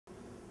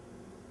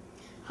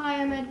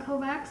Hi, I'm Ed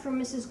Kovac from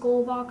Mrs.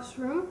 Goldbach's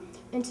room,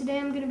 and today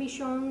I'm going to be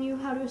showing you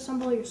how to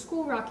assemble your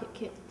school rocket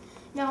kit.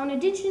 Now, in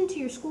addition to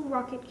your school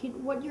rocket kit,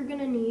 what you're going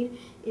to need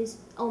is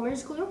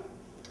Elmer's glue,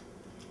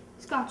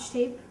 Scotch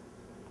tape,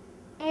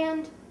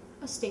 and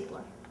a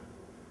stapler.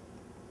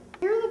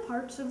 Here are the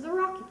parts of the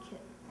rocket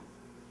kit.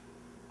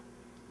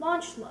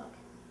 Launch lug,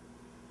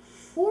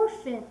 4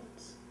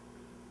 fins,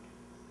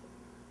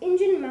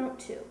 engine mount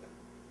tube,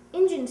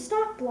 engine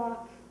stop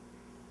block,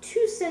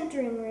 2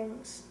 centering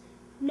rings,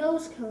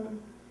 nose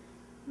cone,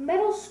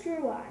 metal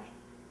screw eye,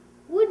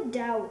 wood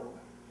dowel,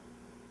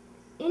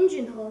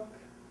 engine hook,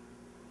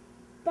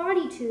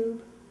 body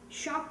tube,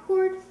 shock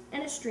cord,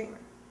 and a streamer.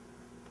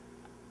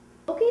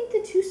 Locate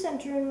the 2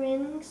 centering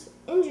rings,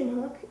 engine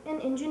hook,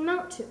 and engine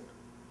mount tube.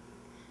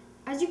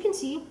 As you can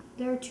see,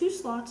 there are 2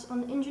 slots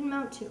on the engine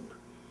mount tube.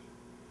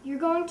 You're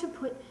going to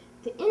put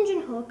the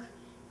engine hook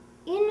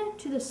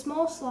into the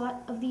small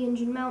slot of the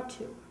engine mount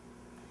tube.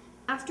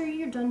 After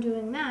you're done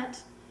doing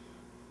that,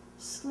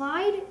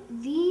 slide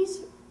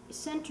these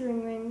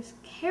centering rings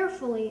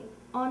carefully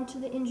onto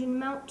the engine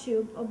mount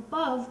tube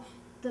above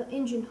the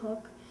engine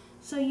hook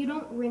so you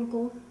don't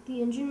wrinkle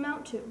the engine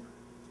mount tube.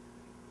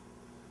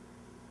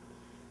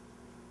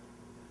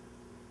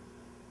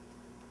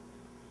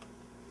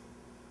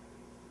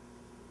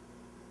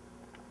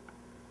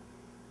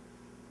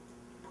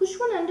 Push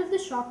one end of the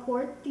shock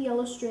cord, the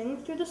yellow string,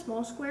 through the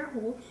small square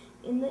hole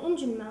in the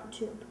engine mount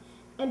tube,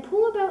 and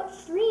pull about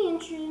 3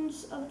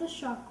 inches of the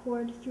shock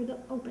cord through the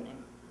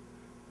opening.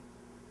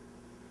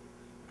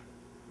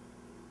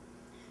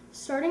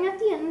 Starting at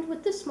the end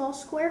with the small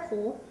square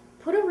hole,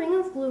 put a ring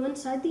of glue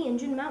inside the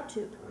engine mount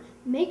tube.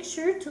 Make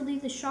sure to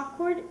leave the shock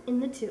cord in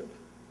the tube.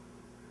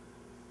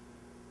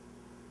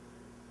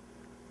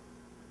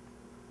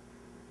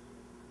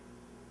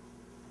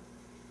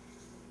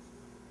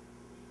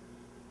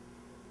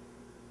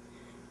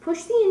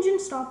 Push the engine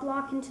stop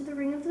block into the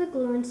ring of the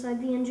glue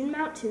inside the engine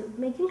mount tube,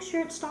 making sure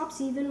it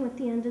stops even with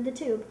the end of the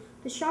tube.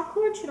 The shock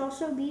cord should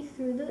also be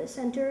through the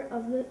center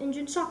of the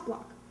engine stop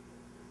block.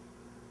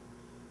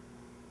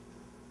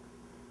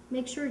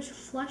 Make sure it's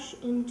flush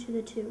into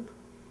the tube.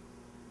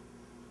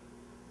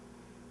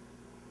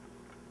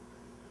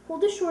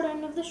 Hold the short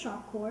end of the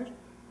shock cord,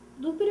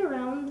 loop it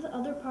around the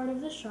other part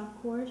of the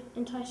shock cord,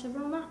 and tie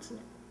several knots in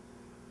it.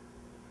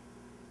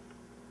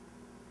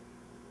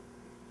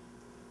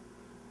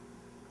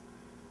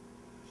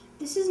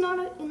 This is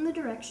not in the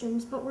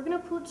directions, but we're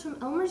going to put some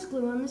Elmer's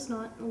glue on this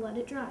knot and let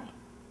it dry.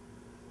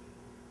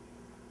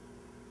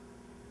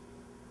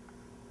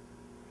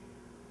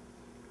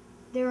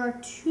 There are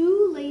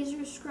 2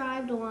 laser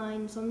scribed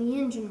lines on the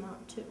engine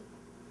mount tube.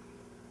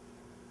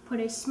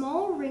 Put a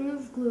small ring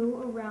of glue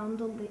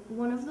around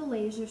one of the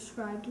laser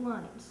scribed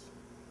lines.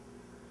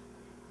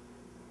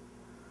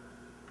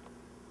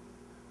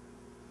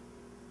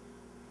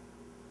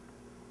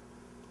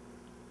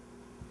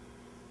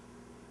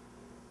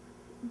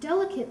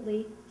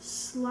 Delicately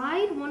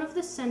slide one of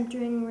the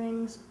centering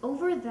rings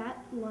over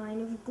that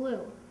line of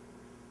glue.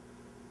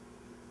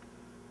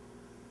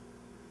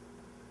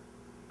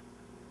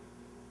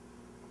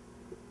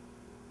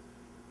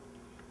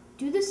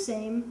 Do the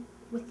same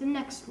with the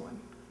next one.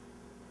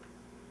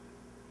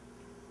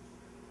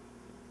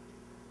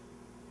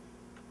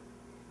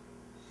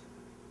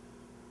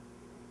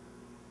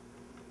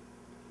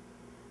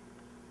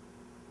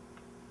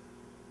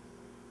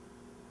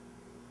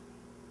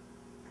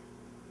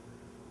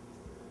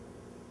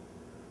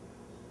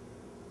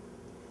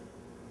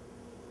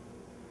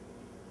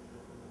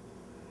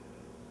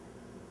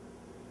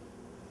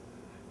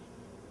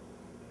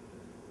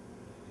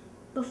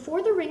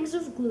 Before the rings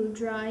of glue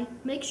dry,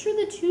 make sure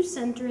the 2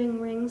 centering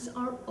rings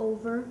are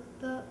over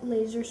the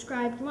laser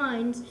scribed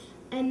lines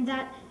and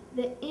that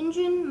the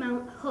engine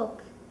mount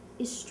hook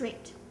is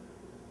straight.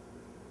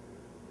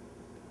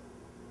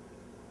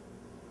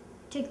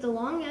 Take the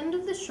long end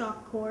of the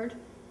shock cord,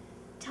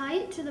 tie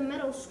it to the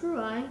metal screw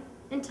eye,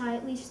 and tie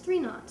at least 3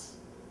 knots.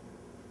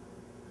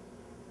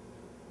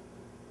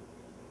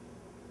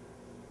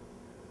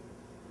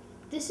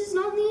 This is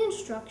not in the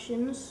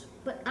instructions,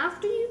 but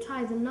after you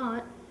tie the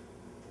knot,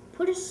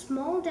 put a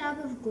small dab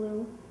of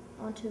glue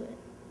onto it.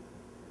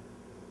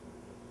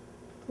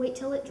 Wait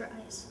till it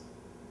dries.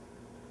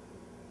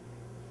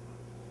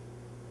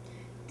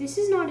 This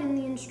is not in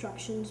the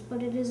instructions,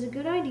 but it is a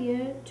good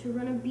idea to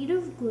run a bead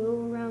of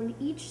glue around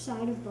each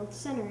side of both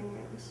centering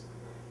rings.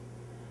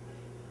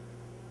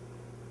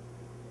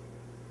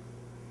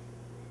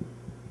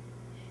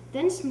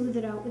 Then smooth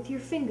it out with your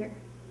finger.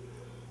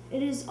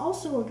 It is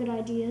also a good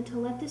idea to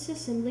let this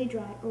assembly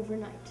dry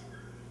overnight.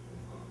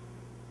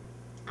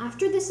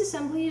 After this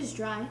assembly is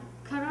dry,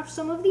 cut off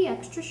some of the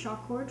extra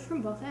shock cord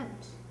from both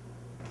ends.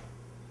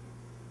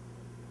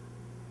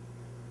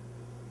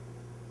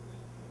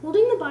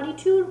 Holding the body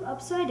tube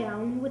upside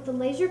down with the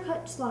laser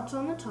cut slots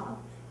on the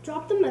top,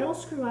 drop the metal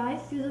screw eye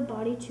through the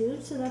body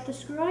tube so that the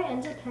screw eye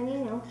ends up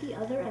hanging out the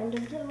other end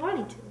of the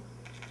body tube.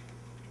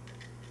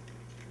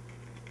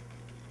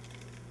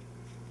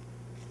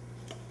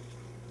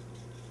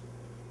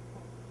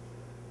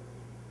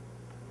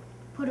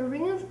 Put a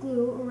ring of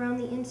glue around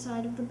the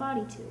inside of the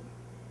body tube.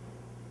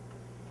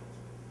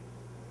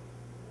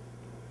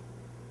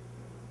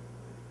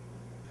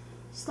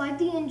 Slide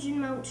the engine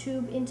mount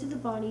tube into the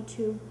body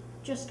tube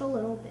just a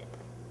little bit.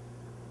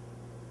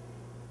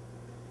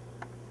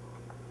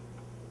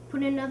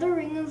 Put another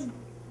ring of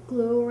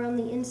glue around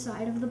the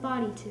inside of the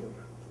body tube.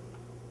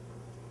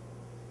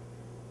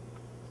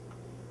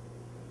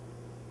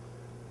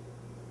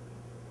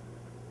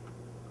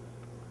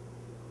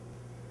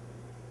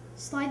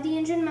 Slide the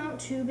engine mount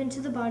tube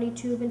into the body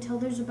tube until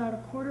there's about a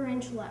 1/4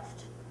 inch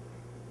left.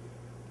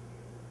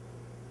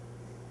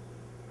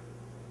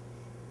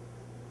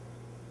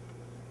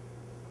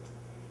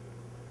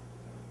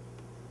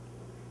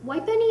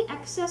 Wipe any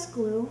excess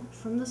glue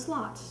from the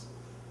slots.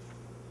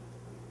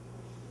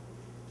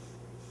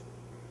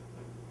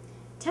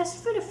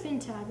 Test fit a fin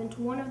tab into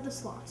one of the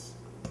slots.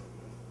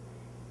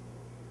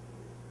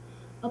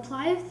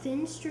 Apply a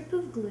thin strip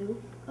of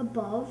glue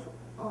above,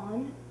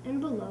 on,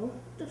 and below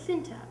the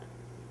fin tab.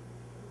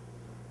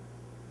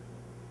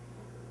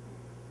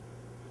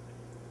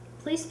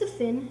 Place the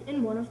fin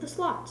in one of the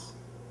slots.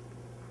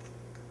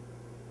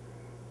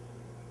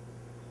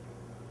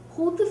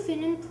 Hold the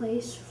fin in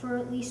place for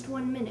at least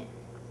 1 minute,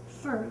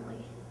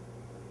 firmly.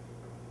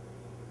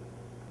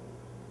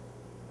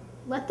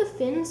 Let the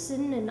fin sit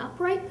in an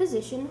upright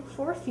position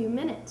for a few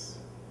minutes.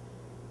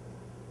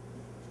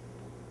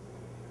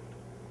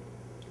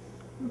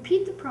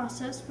 Repeat the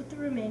process with the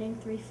remaining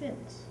 3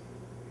 fins.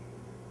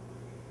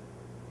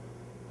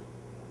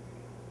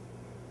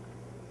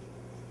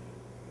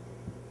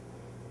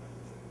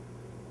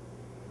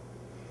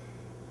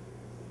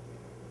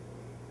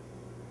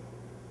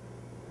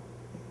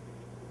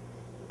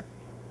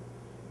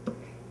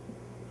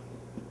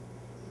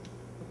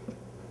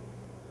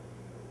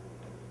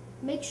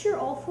 Make sure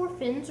all 4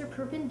 fins are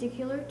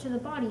perpendicular to the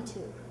body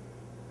tube.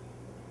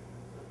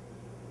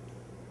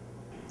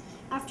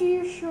 After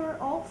you're sure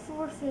all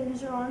 4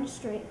 fins are on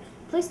straight,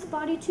 place the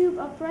body tube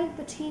upright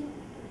between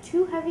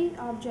 2 heavy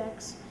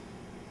objects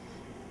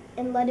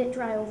and let it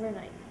dry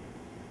overnight.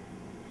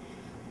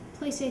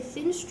 Place a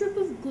thin strip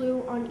of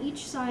glue on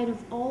each side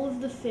of all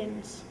of the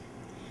fins.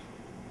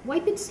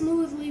 Wipe it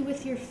smoothly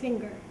with your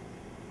finger.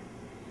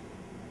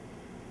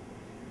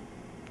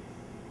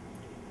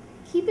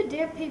 Keep a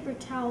damp paper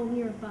towel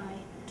nearby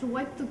to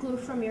wipe the glue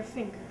from your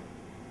finger.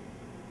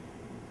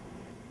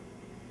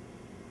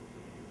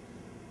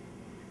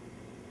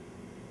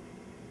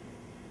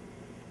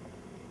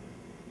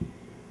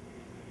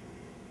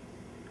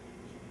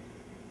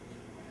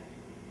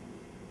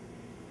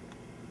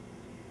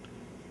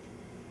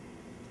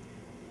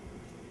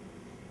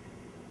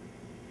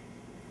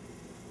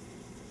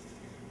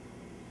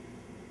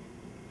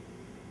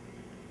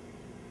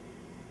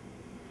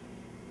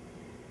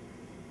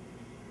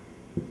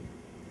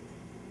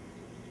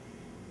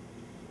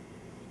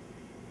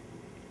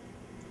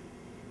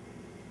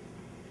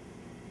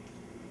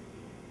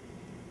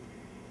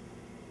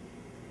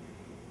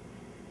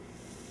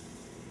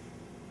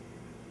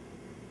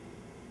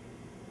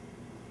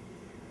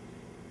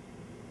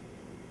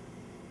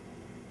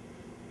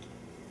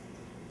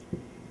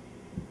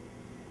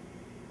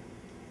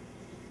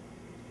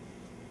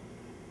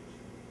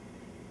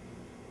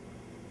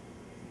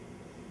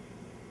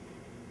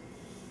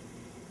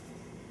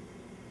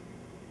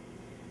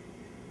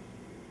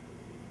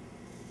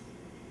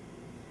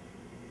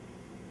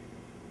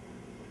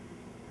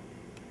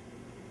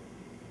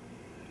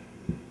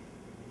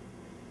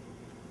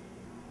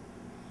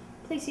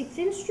 Place a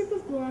thin strip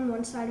of glue on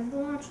one side of the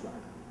launch lug.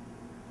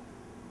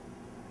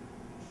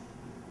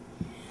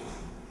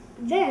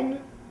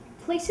 Then,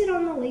 place it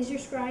on the laser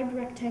scribed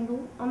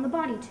rectangle on the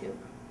body tube.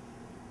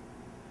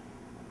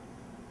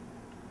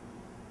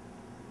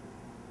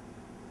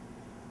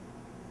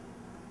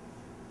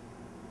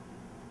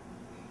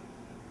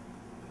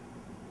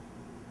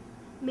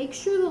 Make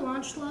sure the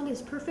launch lug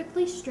is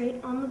perfectly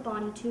straight on the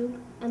body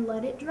tube and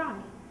let it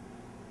dry.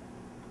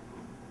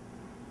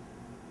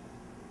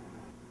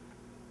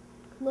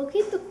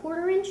 Locate the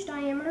 1/4 inch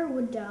diameter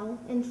wood dowel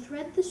and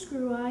thread the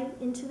screw eye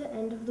into the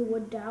end of the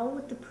wood dowel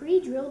with the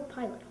pre-drilled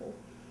pilot hole.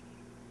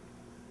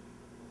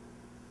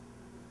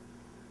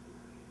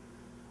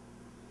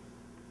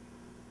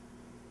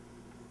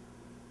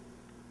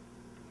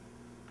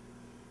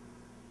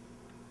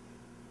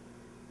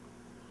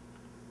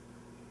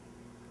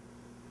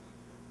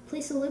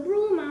 Place a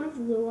liberal amount of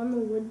glue on the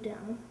wood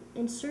dowel,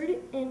 insert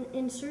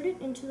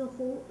it into the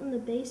hole in the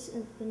base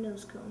of the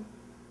nose cone.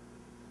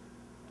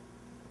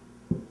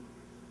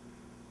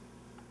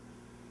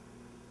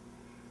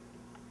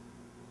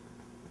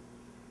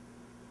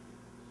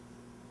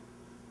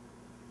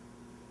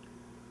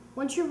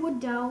 Once your wood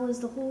dowel is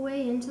the whole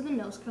way into the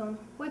nose cone,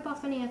 wipe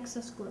off any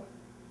excess glue.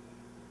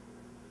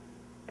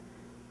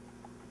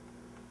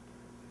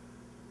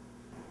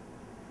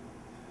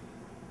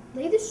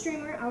 Lay the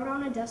streamer out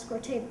on a desk or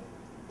table.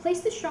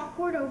 Place the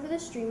shopboard over the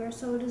streamer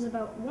so it is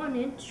about 1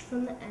 inch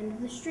from the end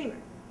of the streamer.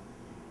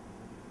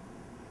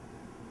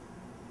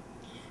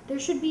 There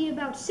should be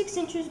about 6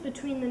 inches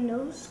between the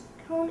nose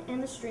cone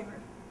and the streamer.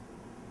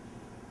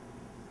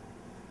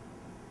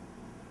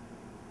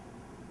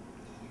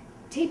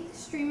 Tape the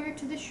streamer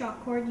to the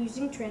shock cord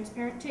using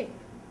transparent tape.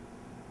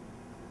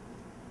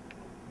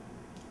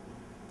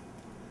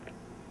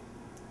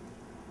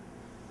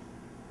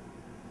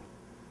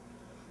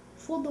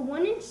 Fold the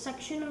 1-inch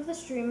section of the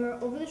streamer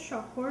over the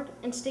shock cord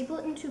and staple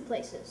it in 2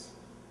 places.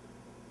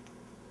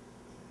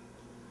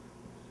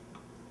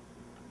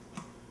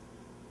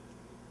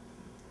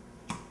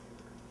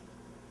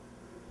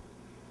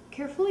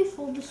 Carefully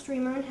fold the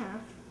streamer in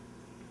half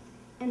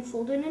and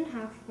fold it in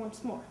half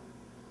once more.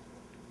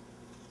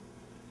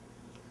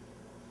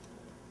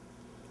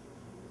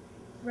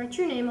 Write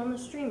your name on the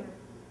streamer.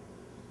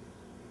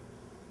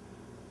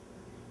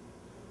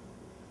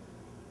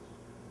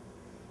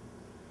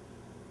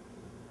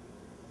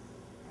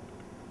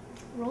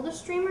 Roll the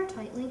streamer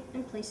tightly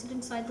and place it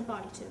inside the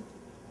body tube.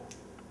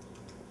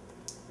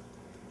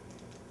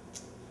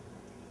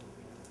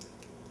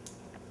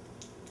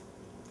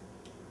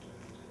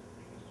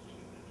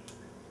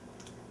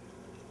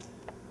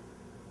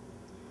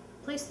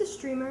 Place the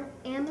streamer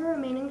and the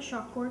remaining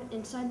shock cord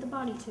inside the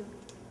body tube.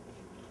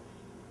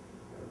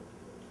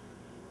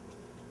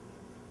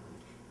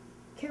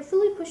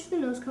 Carefully push the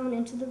nose cone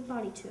into the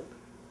body tube.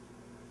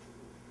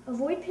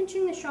 Avoid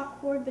pinching the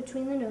shock cord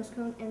between the nose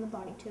cone and the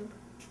body tube.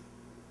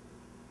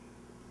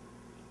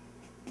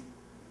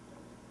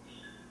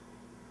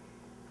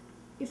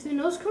 If the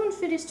nose cone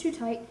fit is too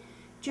tight,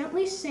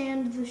 gently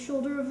sand the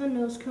shoulder of the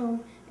nose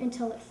cone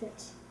until it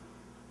fits.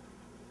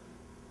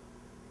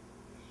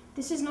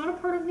 This is not a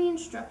part of the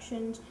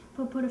instructions,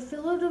 but put a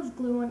fillet of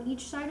glue on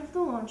each side of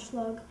the launch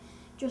slug,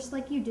 just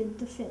like you did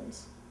the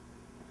fins.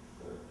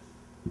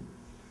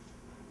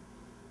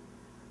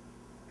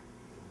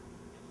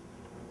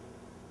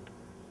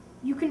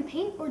 You can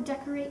paint or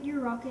decorate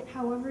your rocket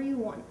however you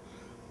want,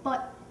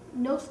 but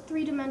no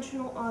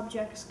 3-dimensional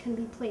objects can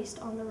be placed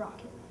on the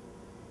rocket.